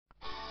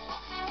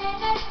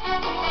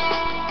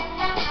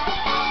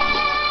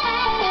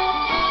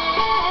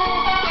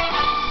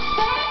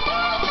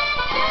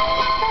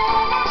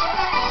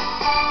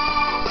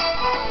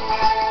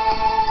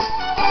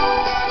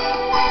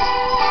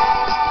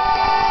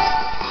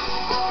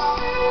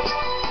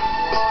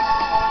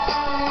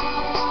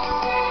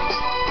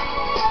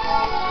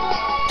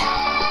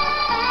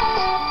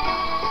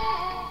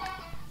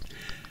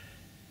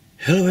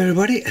Hello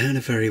everybody, and a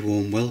very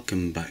warm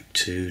welcome back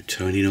to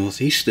Tyne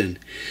Northeastern.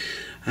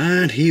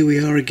 And here we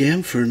are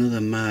again for another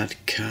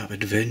madcap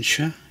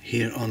adventure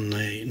here on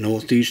the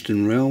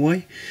Northeastern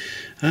Railway.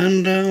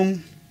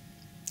 And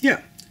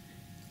yeah,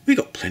 we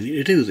got plenty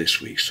to do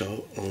this week,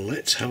 so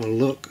let's have a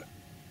look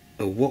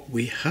at what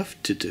we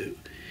have to do.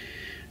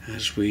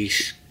 As we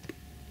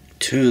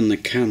turn the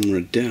camera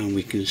down,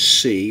 we can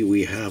see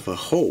we have a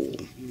hole,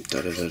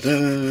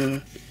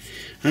 and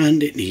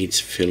it needs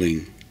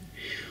filling.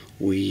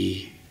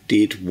 We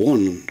did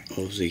one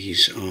of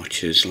these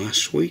arches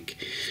last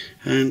week,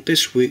 and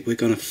this week we're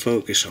going to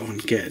focus on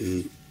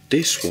getting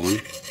this one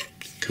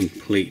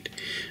complete,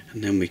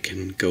 and then we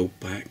can go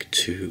back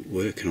to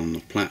working on the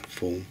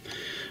platform.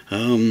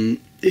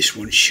 This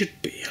one should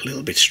be a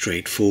little bit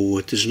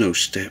straightforward. There's no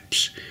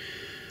steps,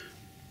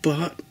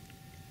 but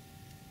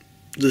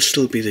there'll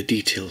still be the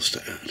details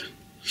to add.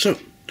 So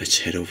let's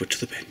head over to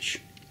the bench.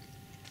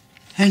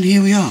 And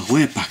here we are,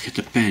 we're back at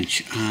the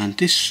bench, and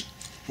this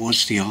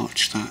was the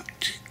arch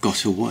that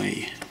got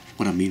away.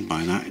 What I mean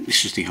by that,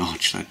 this is the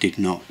arch that did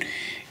not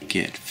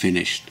get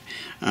finished.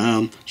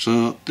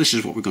 So this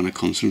is what we're going to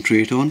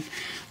concentrate on.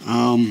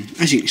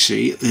 As you can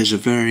see, there's a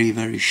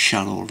very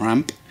shallow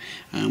ramp,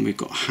 and we've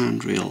got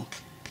handrail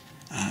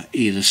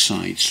either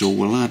side, so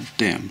we'll add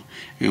them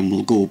and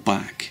we'll go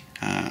back.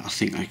 I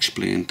think I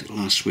explained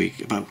last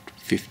week about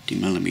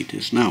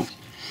 50mm. Now,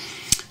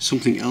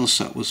 something else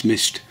that was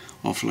missed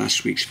off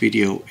last week's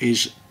video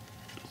is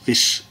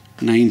this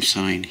name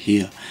sign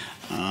here.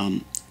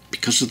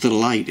 Because of the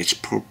light, it's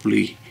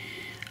probably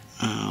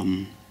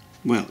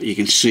well, you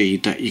can see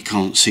that you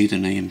can't see the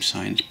name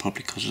sign. It's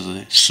probably because of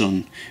the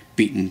sun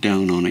beating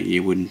down on it,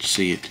 you wouldn't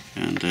see it,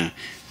 and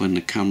when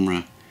the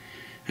camera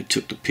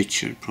took the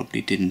picture, it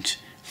probably didn't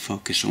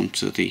focus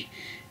onto the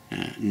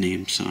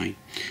name sign.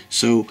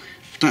 So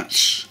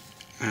that's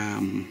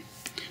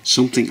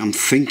something I'm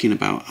thinking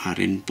about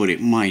adding, but it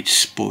might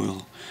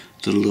spoil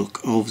the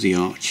look of the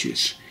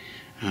arches.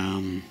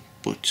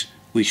 But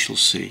we shall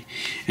see.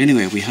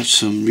 Anyway, we had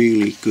some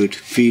really good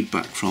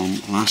feedback from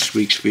last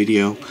week's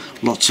video.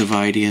 Lots of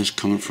ideas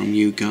coming from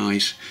you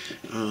guys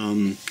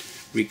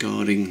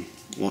regarding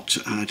what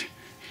to add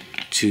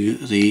to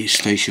the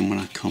station when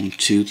I come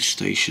to the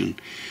station.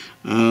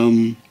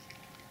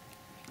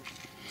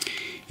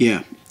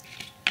 Yeah,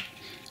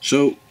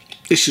 so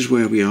this is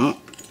where we are.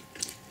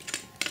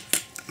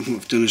 And what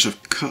I've done is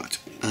I've cut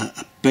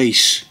a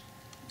base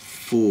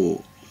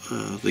for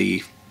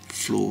the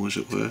floor, as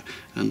it were,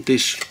 and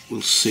this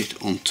will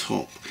sit on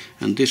top,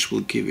 and this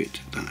will give it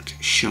that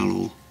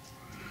shallow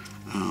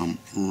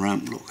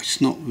ramp look.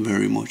 It's not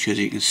very much, as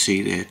you can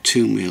see there,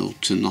 2mm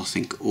to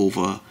nothing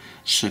over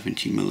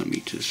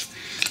 70mm.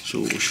 So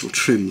we shall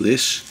trim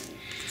this,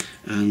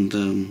 and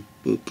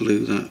we'll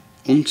glue that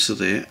onto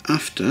there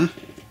after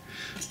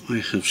I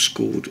have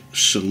scored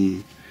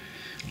some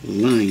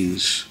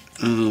lines.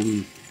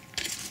 So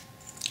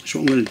what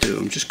I'm going to do,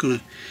 I'm just going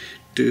to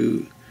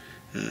do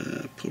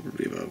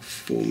probably about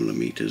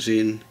 4mm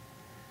in,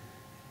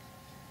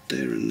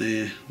 there and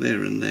there,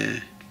 there and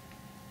there,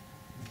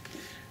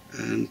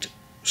 and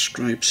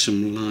scribe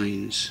some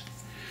lines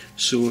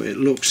so it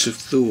looks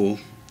as though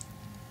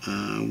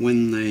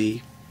when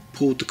they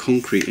poured the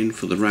concrete in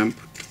for the ramp,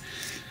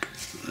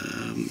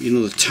 you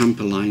know, the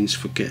tamper lines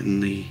for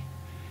getting the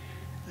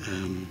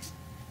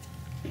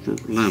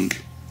ramp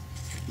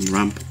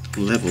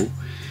level,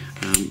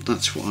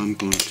 that's what I'm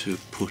going to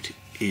put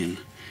in,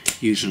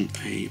 using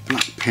a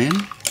black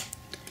pen,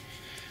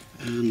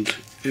 and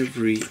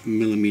every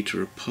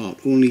millimetre apart,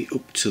 only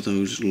up to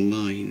those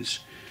lines.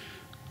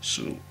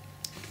 So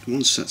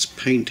once that's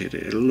painted,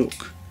 it'll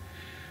look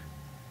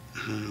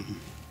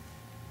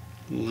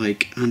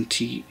like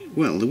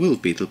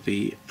there'll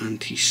be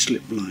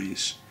anti-slip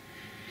lines.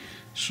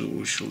 So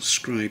we shall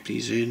scribe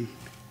these in,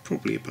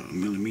 probably about a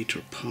millimetre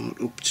apart,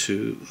 up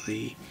to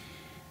the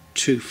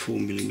 2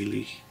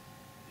 4mm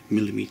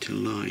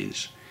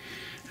lines.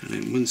 And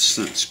then once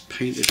that's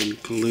painted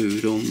and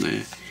glued on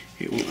there,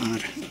 it will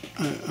add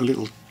a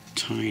little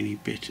tiny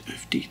bit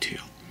of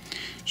detail.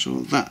 So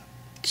that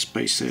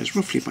space there is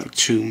roughly about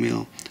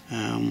 2mm.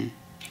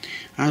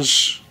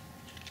 As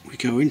we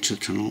go into the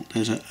tunnel,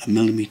 there's a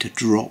millimetre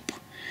drop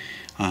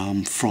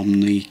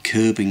from the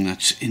curbing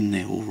that's in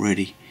there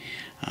already.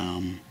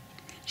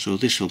 So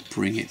this will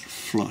bring it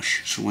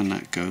flush, so when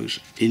that goes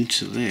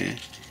into there,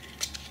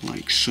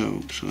 like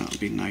so that'll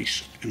be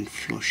nice and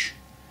flush.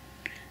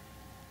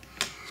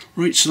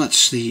 Right, so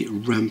that's the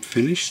ramp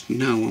finished.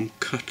 Now I'm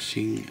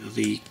cutting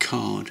the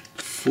card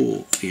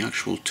for the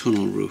actual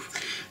tunnel roof.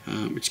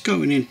 It's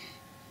going in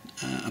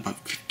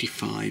about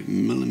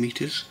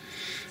 55mm,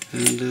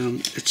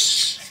 and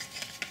it's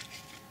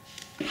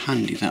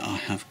handy that I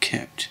have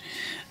kept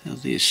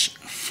this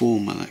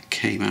former that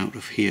came out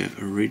of here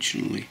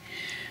originally.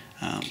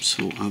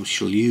 So I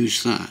shall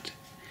use that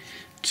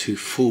to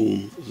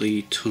form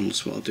the tunnel.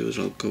 So what I'll do is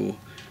I'll go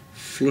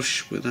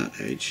flush with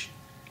that edge,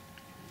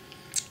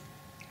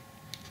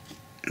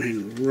 and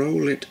then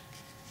roll it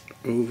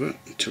over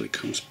until it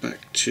comes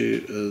back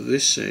to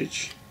this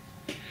edge,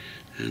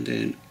 and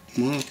then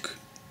mark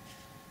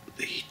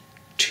the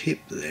tip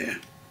there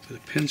with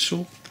a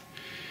pencil,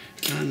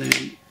 and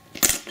then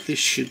this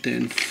should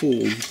then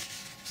form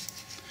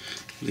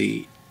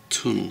the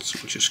tunnel. So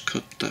I'll just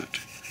cut that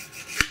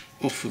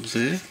off of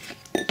there.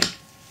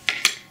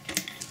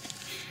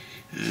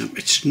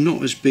 It's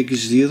not as big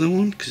as the other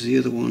one, because the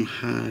other one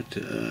had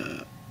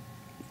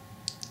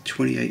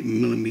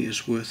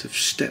 28mm worth of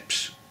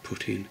steps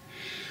put in,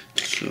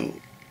 so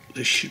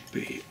this should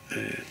be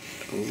a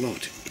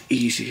lot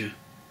easier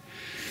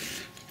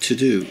to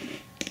do.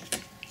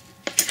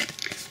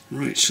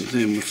 Right, so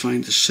then we'll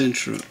find the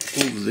centre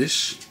of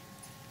this,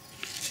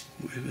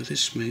 wherever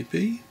this may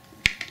be.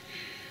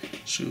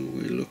 So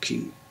we're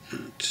looking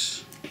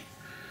at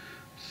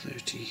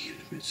 30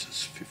 minutes,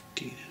 that's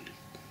 15.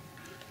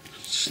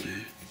 That's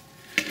there.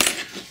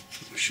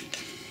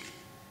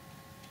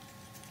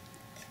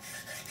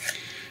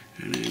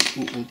 And then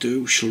what we'll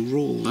do, we shall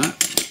roll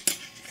that,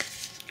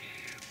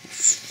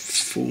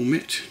 form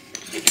it.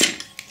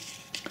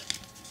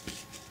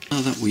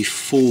 Now that we've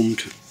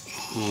formed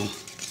our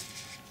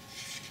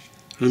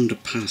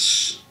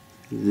underpass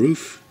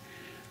roof,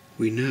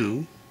 we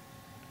now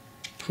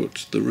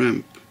put the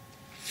ramp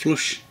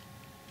flush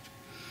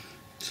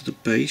to the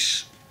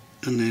base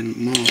and then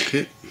mark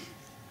it,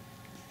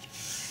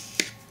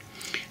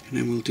 and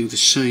then we'll do the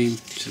same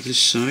to this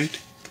side,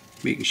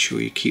 making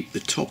sure you keep the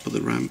top of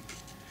the ramp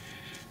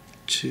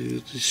to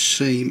the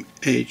same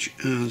edge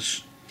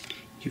as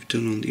you've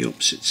done on the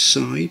opposite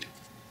side.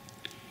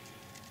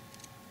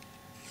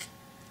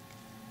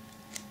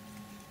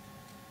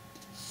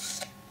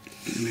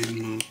 And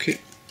then mark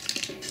it.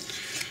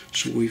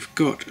 So we've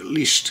got at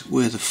least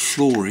where the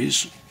floor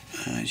is.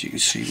 As you can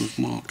see, we've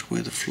marked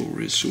where the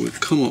floor is. So we've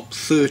come up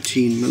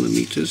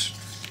 13mm,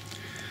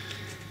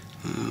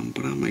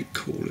 but I might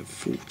call it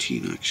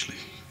 14 actually.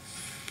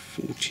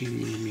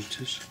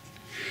 14mm.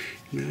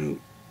 Now,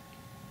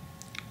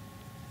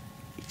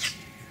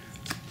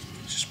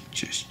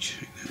 just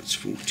check that's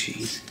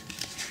 14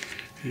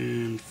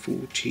 and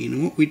 14.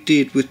 And what we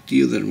did with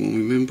the other one,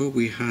 remember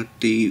we had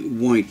the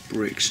white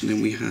bricks and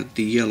then we had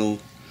the yellow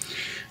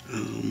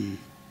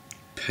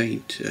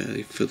paint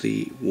for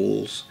the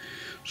walls,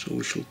 so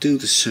we shall do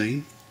the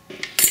same.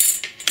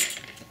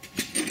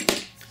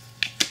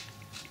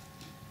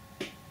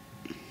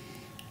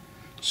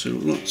 So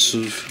lots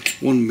of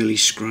 1mm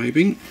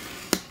scribing.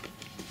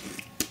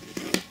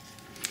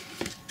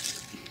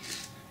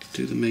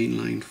 Do the main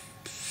line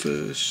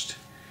first,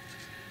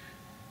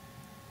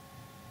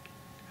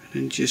 and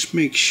then just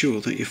make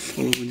sure that you're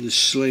following the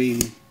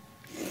same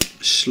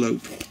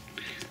slope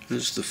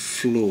as the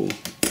floor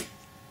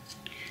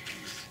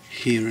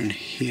here and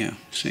here,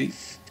 see?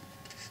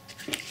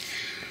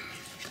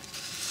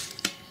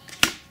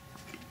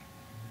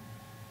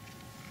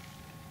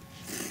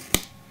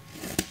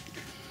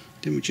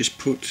 Then we just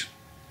put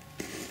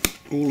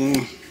all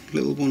our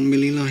little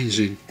 1mm lines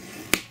in.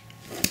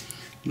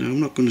 Now I'm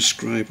not going to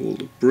scribe all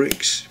the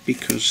bricks,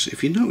 because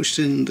if you noticed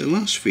in the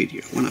last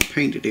video when I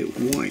painted it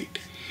white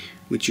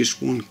with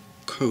just one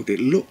coat,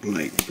 it looked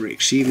like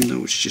bricks even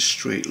though it's just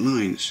straight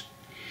lines.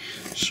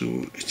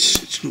 So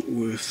it's not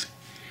worth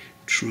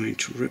trying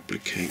to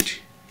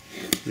replicate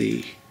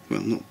the,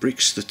 well, not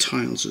bricks, the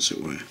tiles as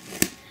it were.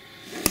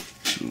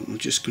 So I'm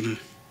just going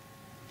to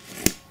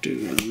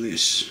do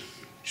this,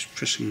 just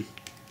pressing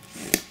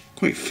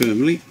quite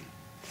firmly,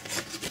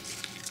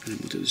 and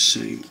we'll do the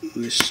same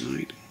on this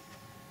side.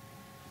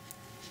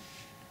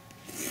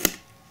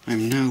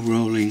 I'm now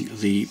rolling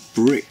the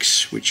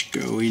bricks which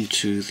go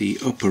into the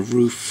upper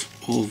roof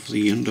of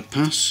the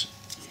underpass,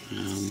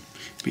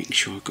 making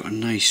sure I've got a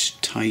nice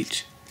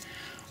tight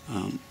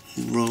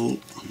roll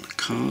on the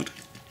card.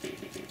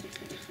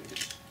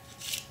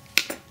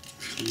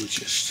 And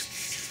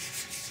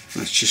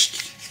that's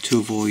just to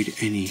avoid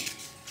any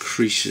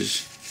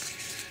creases.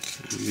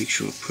 Make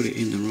sure I put it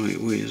in the right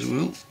way as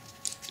well.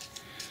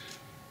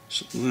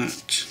 So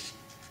that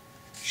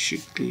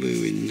should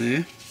glue in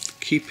there,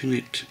 keeping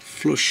it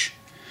flush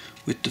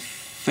with the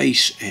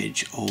face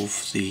edge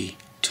of the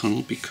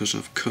tunnel, because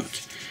I've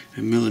cut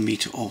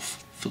 1mm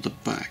off for the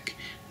back.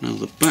 Now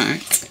the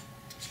back,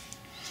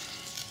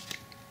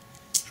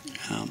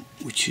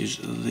 which is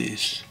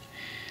this,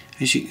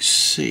 as you can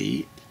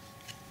see,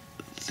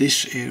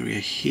 this area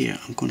here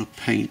I'm going to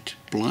paint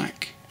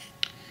black,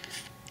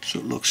 so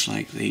it looks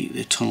like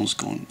the tunnel's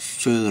gone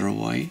further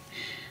away.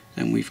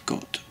 Then we've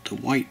got the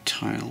white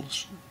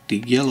tiles, the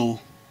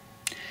yellow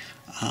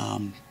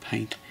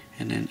paint,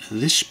 and then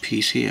this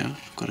piece here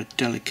I've got to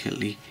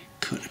delicately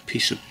cut a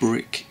piece of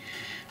brick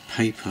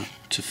paper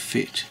to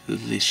fit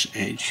this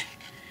edge,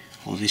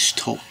 or this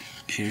top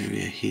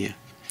area here,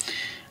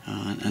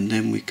 and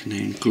then we can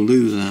then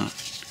glue that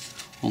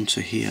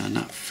onto here, and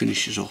that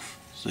finishes off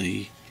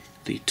the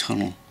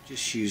tunnel.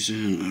 Just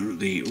using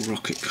the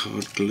rocket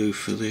card glue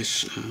for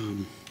this,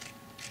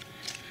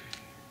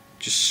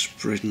 just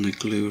spreading the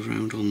glue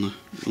around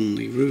on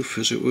the roof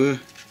as it were,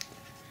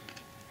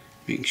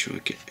 making sure I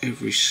get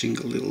every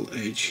single little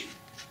edge,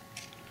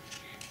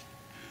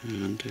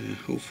 and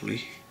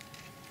hopefully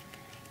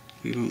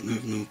we won't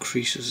have no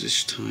creases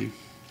this time.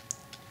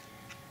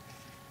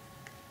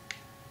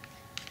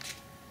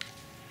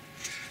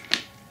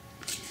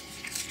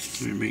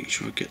 I'm going to make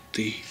sure I get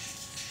the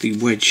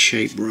wedge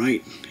shape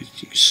right,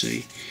 as you can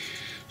see.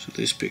 So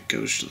this bit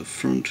goes to the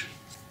front,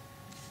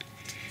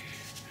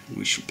 and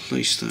we should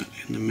place that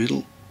in the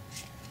middle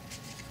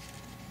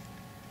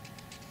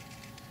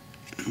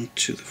and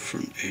to the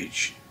front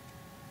edge.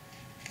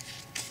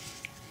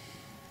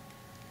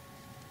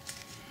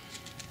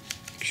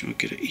 Make sure I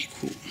get it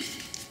equal,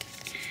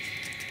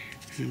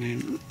 and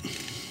then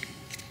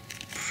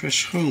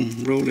press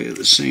home, roll it at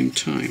the same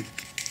time,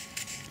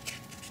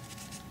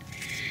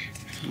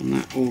 and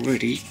that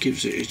already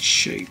gives it its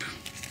shape.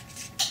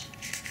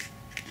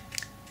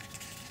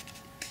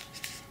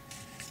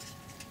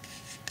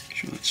 Make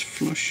sure that's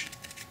flush,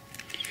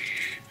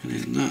 and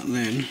then that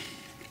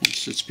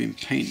once it's been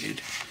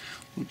painted,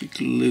 will be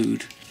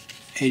glued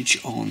edge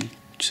on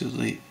to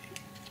the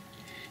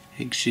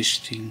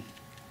existing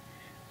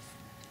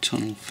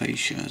tunnel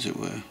fascia, as it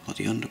were, or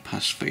the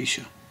underpass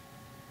fascia.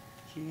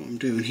 So what I'm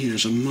doing here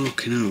is I'm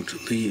marking out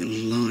the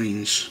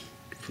lines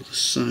for the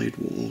side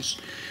walls.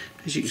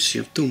 As you can see,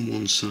 I've done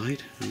one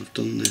side, and I've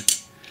done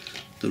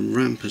the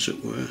ramp, as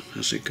it were,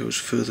 as it goes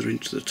further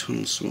into the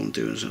tunnel. So what I'm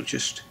doing is I'll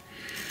just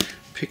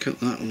pick up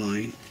that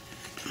line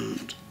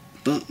and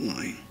that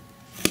line.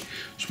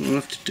 So what I'll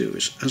have to do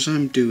is, as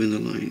I'm doing the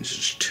lines,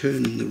 just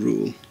turning the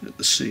rule at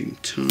the same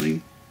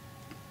time.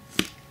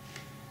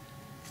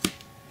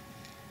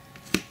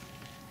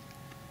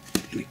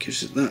 And it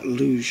gives it that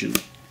illusion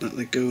that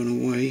they're going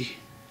away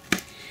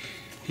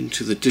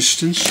into the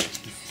distance.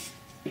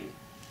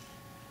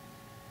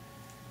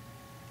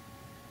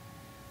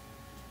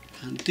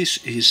 And this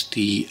is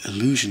the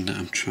illusion that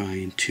I'm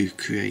trying to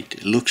create.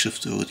 It looks as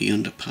though the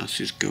underpass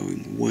is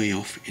going way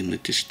off in the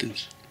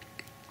distance.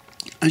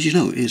 As you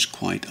know, it is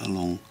quite a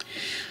long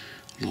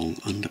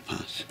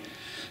underpass.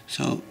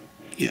 So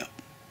yeah,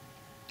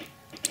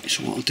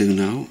 so what I'll do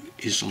now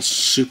is I'll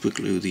super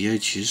glue the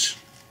edges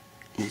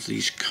of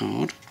these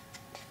card.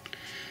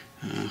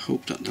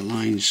 Hope that the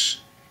lines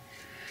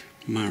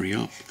marry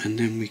up, and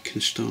then we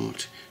can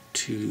start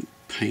to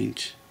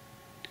paint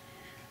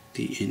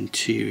the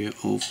interior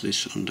of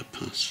this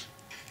underpass.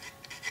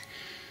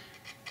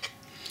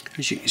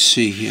 As you can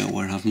see here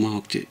where I've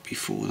marked it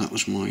before, that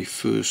was my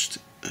first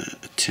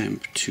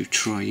attempt to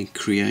try and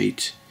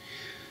create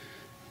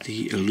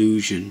the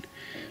illusion,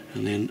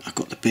 and then I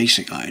got the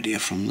basic idea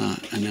from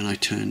that, and then I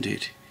turned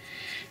it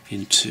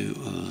into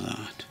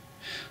that.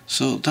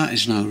 So that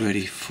is now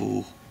ready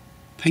for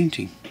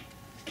painting.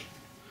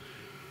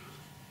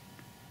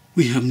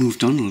 We have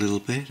moved on a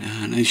little bit,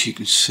 and as you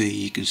can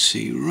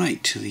see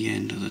right to the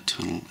end of the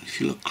tunnel. If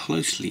you look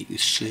closely, you can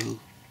still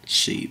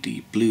see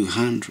the blue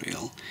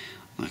handrail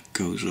that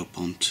goes up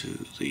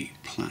onto the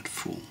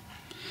platform.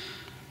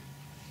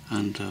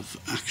 And I've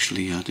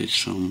actually added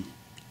some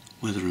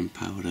weathering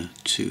powder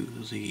to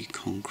the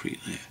concrete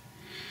there.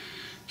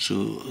 So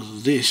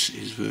this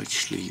is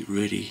virtually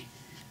ready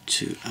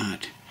to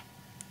add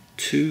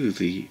to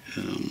the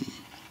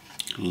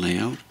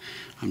layout.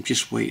 I'm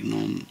just waiting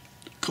on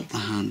a couple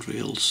of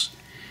handrails,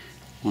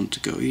 one to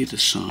go either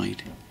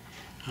side,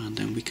 and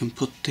then we can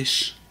put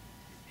this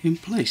in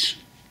place.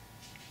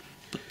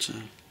 But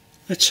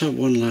let's have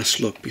one last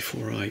look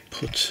before I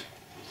put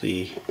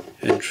the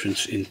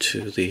entrance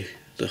into the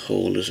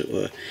hole, as it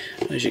were.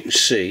 As you can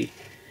see,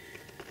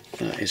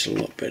 that is a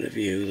lot better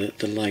view. That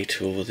the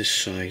light over this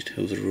side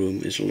of the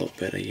room is a lot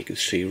better. You can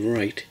see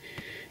right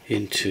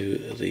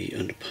into the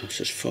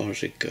underpass as far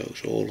as it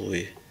goes, all the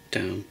way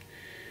down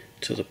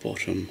to the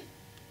bottom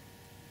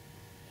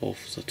of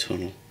the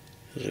tunnel,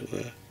 as it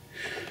were,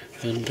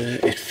 and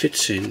it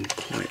fits in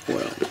quite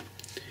well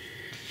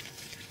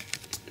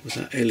with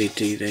that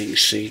LED there. You can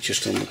see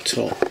just on the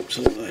top,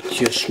 so that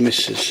just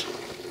misses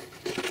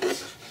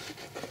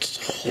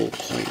the hole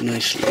quite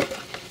nicely.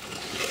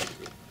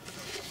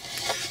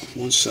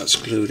 Once that's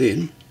glued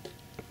in,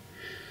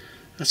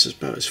 that's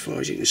about as far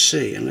as you can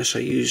see, unless I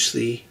use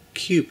the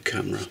cube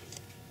camera,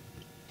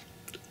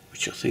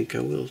 which I think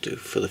I will do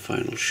for the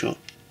final shot.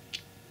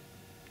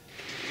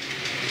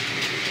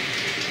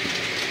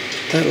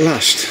 At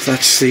last,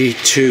 that's the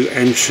two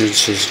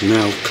entrances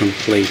now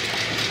complete,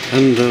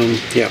 and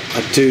yeah,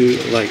 I do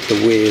like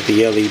the way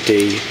the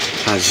LED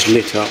has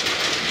lit up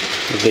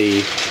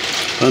the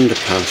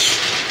underpass,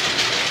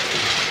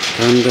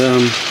 and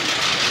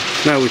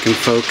now we can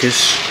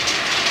focus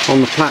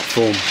on the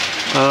platform.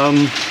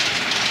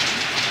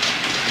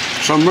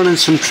 So I'm running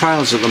some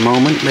trials at the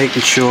moment,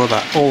 making sure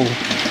that all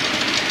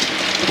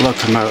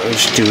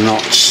locomotives do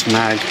not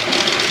snag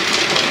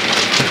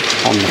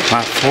on the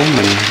platform.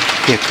 And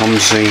here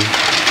comes the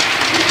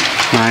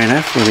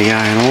 9F with the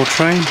iron ore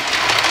train.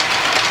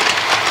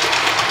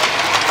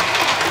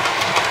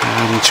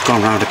 It's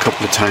gone around a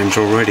couple of times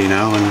already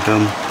now, and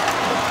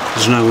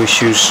there's no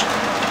issues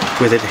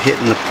with it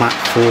hitting the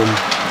platform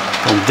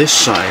on this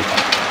side.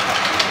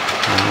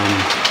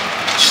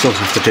 Still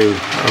have to do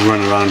a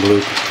run around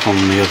loop on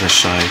the other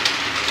side.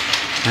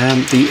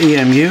 The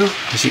EMU,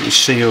 as you can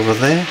see over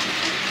there,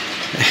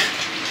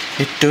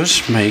 it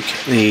does make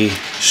the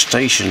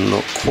station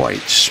look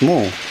quite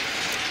small.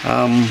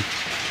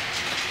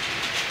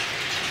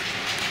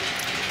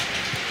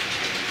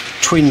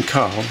 Twin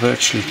car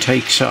virtually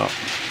takes up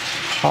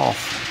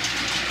half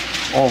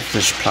of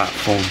this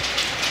platform,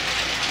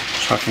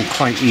 so I can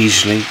quite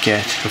easily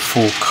get a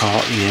full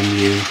car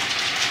EMU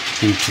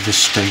into the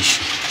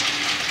station.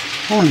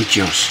 Only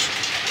just.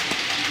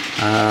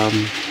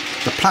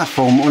 The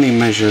platform only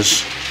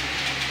measures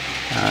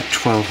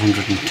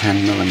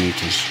 1210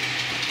 millimeters,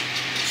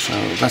 so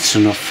that's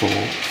enough for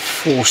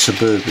 4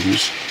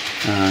 Suburbans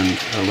and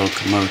a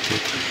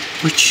locomotive,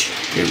 which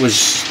it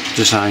was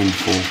designed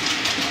for.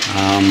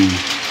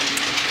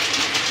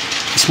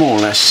 It's more or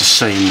less the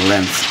same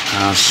length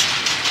as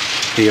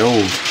the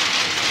old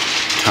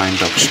Tyne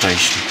Dock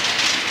station.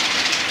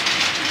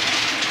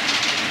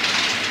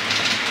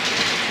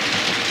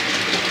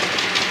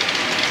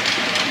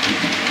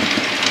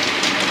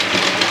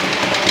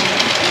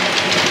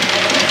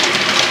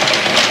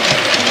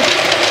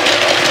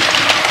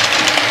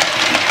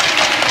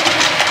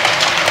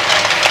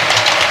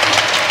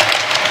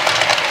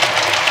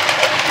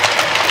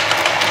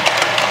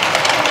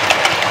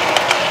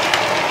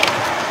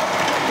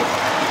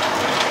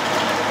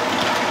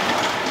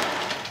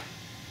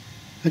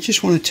 I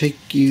just want to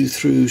take you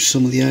through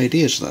some of the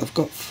ideas that I've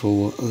got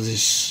for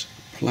this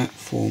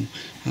platform.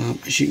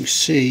 As you can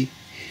see,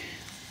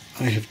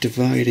 I have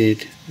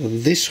divided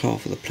this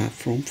half of the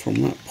platform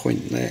from that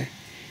point there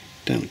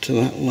down to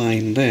that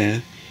line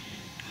there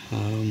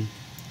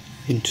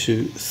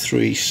into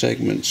 3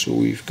 segments. So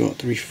we've got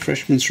the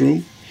refreshments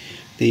room,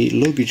 the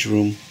luggage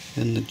room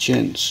and the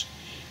gents.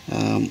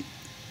 The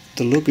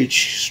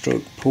luggage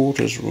stroke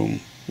porter's room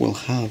will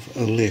have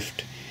a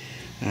lift.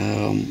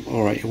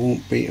 Alright, it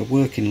won't be a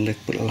working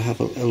lift, but it'll have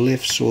a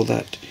lift so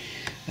that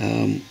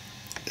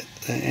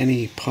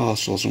any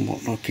parcels and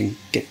whatnot can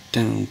get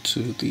down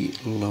to the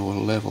lower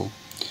level.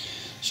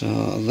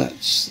 So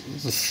that's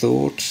the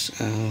thought.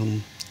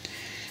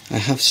 I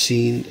have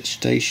seen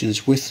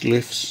stations with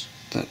lifts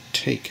that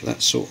take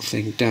that sort of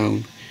thing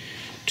down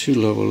to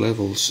lower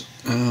levels.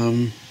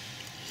 On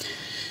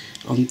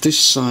this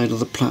side of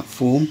the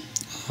platform,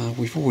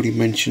 we've already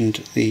mentioned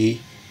the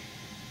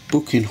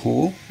booking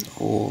hall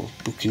or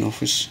booking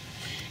office,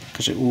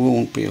 because it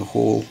won't be a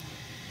hall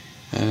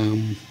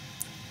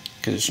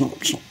because it's not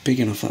big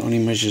enough. That only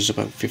measures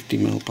about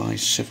 50mm by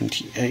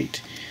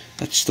 78.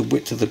 That's the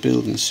width of the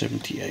building,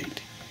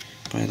 78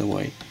 by the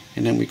way.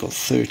 And then we've got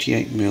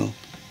 38mm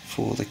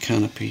for the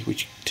canopy,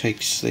 which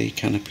takes the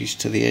canopies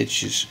to the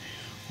edges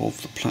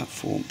of the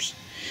platforms.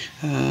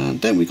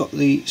 And then we got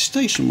the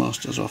station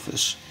master's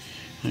office.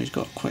 Now he's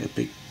got quite a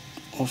big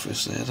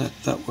office there.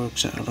 That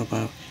works out at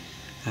about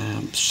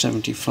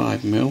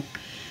 75mm.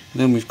 And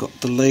then we've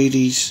got the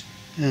ladies,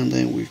 and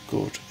then we've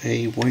got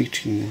a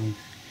waiting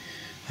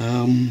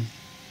room.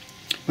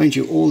 Mind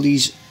you, all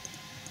these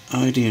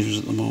ideas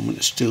at the moment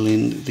are still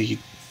in the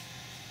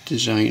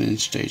designing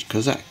stage,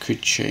 because that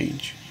could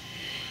change.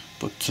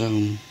 But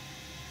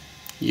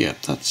yeah,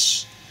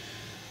 that's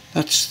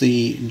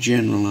the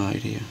general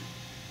idea.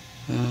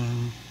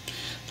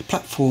 The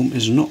platform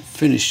is not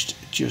finished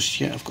just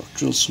yet. I've got to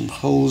drill some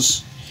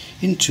holes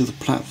into the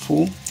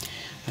platform.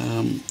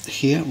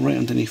 Here, right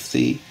underneath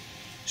the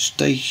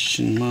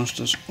station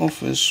master's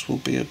office, will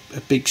be a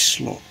big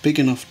slot, big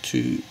enough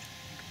to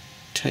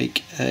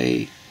take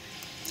a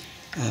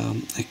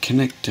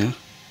connector,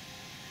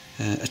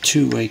 a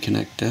two-way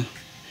connector,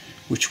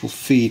 which will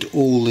feed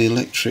all the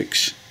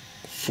electrics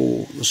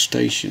for the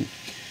station.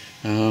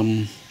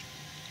 And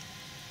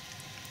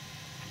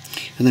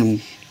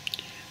then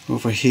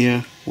over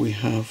here we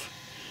have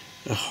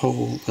a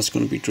hole that's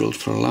going to be drilled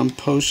for a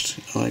lamppost,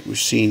 like we've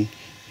seen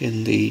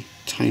in the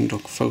Tyne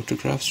Dock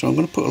photograph. So I'm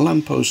going to put a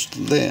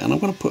lamppost there, and I'm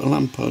going to put a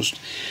lamppost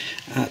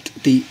at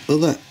the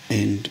other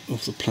end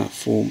of the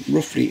platform,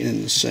 roughly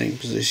in the same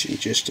position,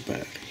 just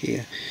about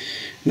here.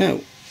 Now,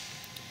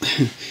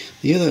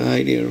 the other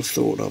idea I've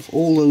thought of,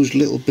 all those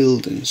little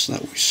buildings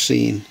that we've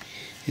seen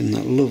in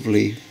that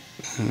lovely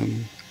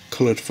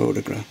coloured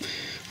photograph,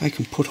 I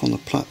can put on the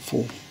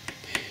platform,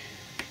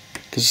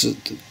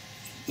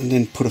 and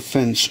then put a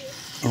fence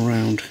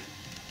around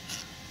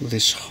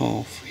this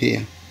half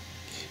here.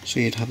 So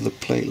you'd have the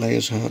plate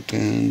layers hut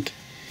and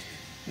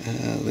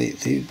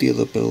the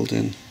other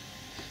building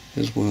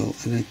as well,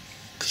 and then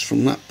because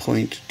from that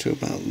point to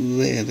about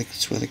there,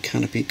 that's where the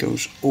canopy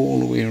goes all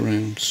the way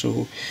around.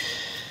 So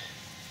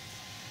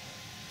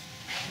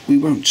we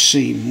won't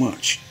see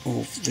much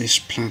of this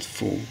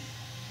platform,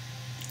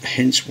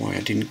 hence why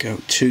I didn't go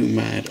too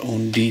mad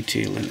on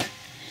detailing it.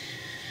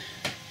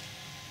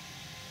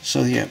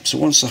 So yeah, so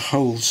once the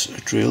holes are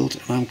drilled,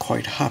 and I'm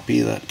quite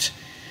happy that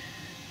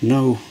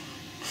none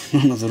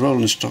of the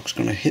rolling stock's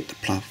going to hit the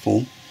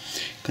platform,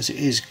 because it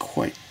is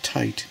quite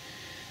tight,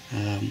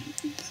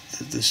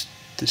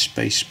 the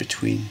space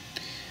between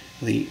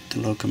the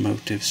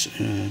locomotives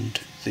and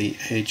the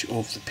edge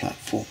of the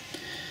platform.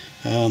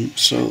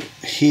 So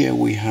here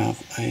we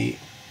have a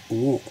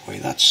walkway.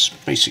 That's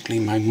basically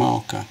my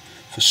marker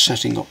for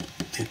setting up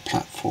the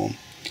platform.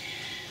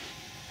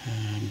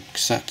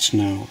 because that's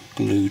now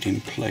glued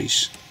in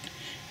place,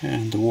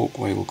 and the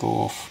walkway will go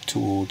off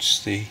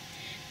towards the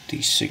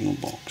signal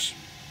box.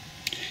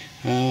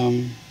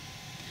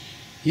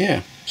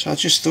 Yeah, so I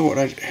just thought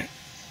I'd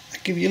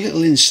give you a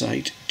little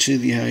insight to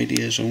the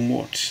ideas on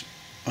what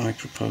I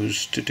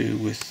propose to do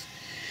with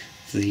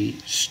the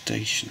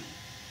station.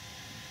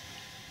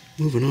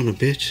 Moving on a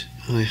bit,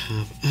 I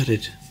have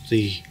added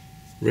the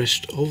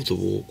rest of the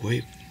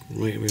walkway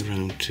right way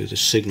around to the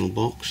signal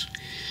box.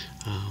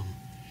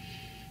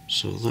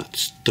 So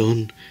that's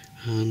done,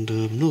 and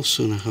no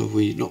sooner have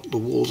we knocked the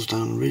walls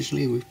down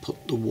originally, we've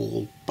put the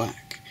wall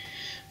back.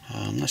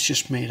 That's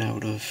just made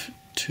out of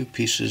 2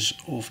 pieces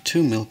of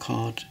 2mm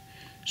card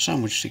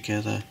sandwiched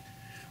together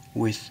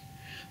with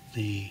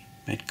the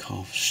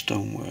Metcalfe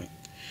stonework.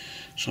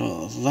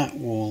 So that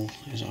wall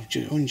is, I've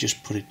only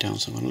just put it down,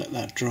 so I'm going to let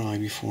that dry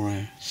before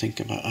I think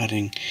about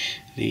adding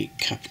the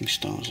capping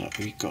stars that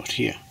we got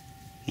here.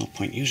 No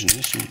point using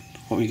this,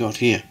 what we got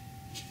here.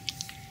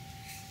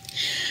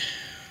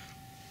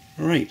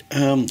 Right,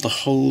 the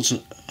holes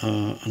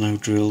are now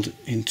drilled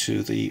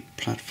into the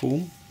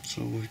platform,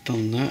 so we've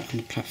done that,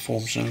 and the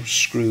platform's now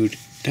screwed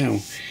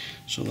down.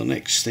 So the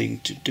next thing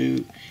to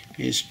do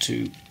is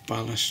to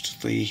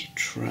ballast the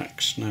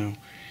tracks. Now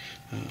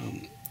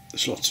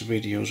there's lots of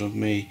videos of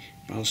me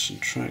ballasting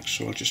tracks,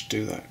 so I'll just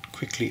do that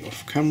quickly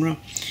off camera,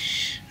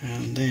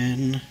 and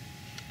then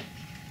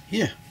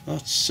yeah,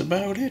 that's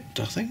about it,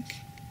 I think.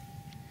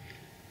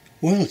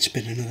 Well, it's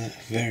been another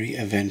very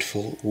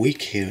eventful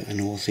week here at the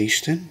North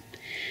Eastern.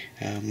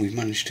 We've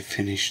managed to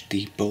finish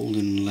the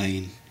Boldon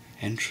Lane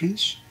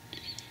entrance.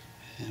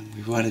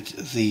 We've added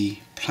the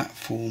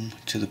platform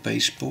to the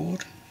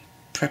baseboard,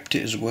 prepped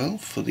it as well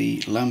for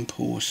the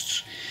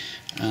lampposts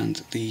and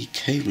the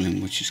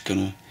cabling, which is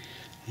going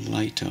to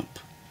light up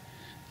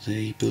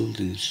the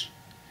buildings.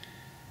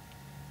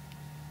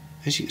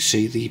 As you can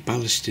see, the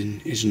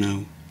ballasting is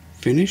now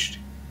finished.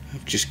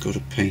 I've just got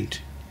to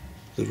paint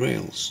the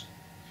rails.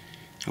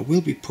 I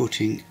will be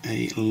putting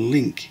a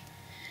link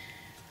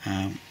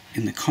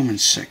in the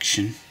comments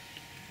section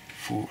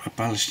for a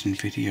ballasting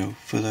video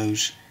for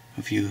those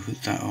of you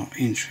that are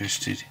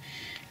interested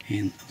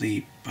in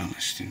the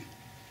ballasting.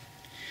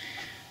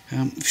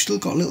 We've still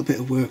got a little bit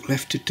of work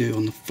left to do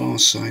on the far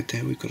side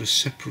there. We've got to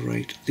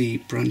separate the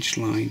branch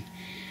line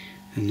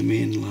and the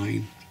main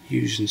line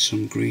using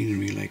some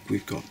greenery like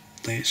we've got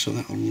there, so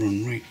that will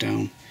run right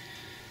down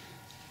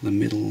the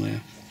middle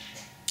there,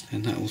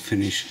 and that will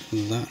finish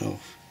that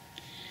off.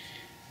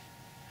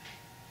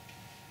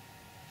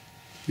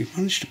 We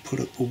managed to put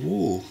up a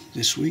wall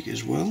this week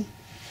as well,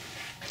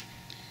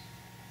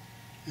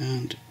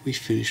 and we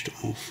finished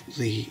off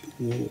the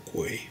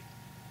walkway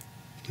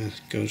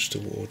that goes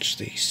towards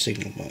the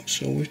signal box.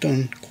 So we've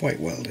done quite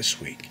well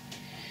this week,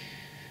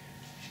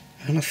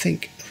 and I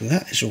think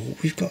that is all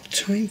we've got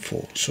time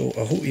for. So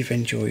I hope you've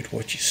enjoyed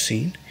what you've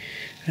seen,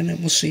 and then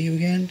we'll see you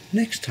again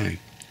next time.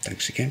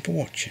 Thanks again for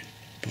watching.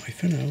 Bye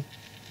for now.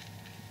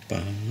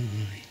 Bye.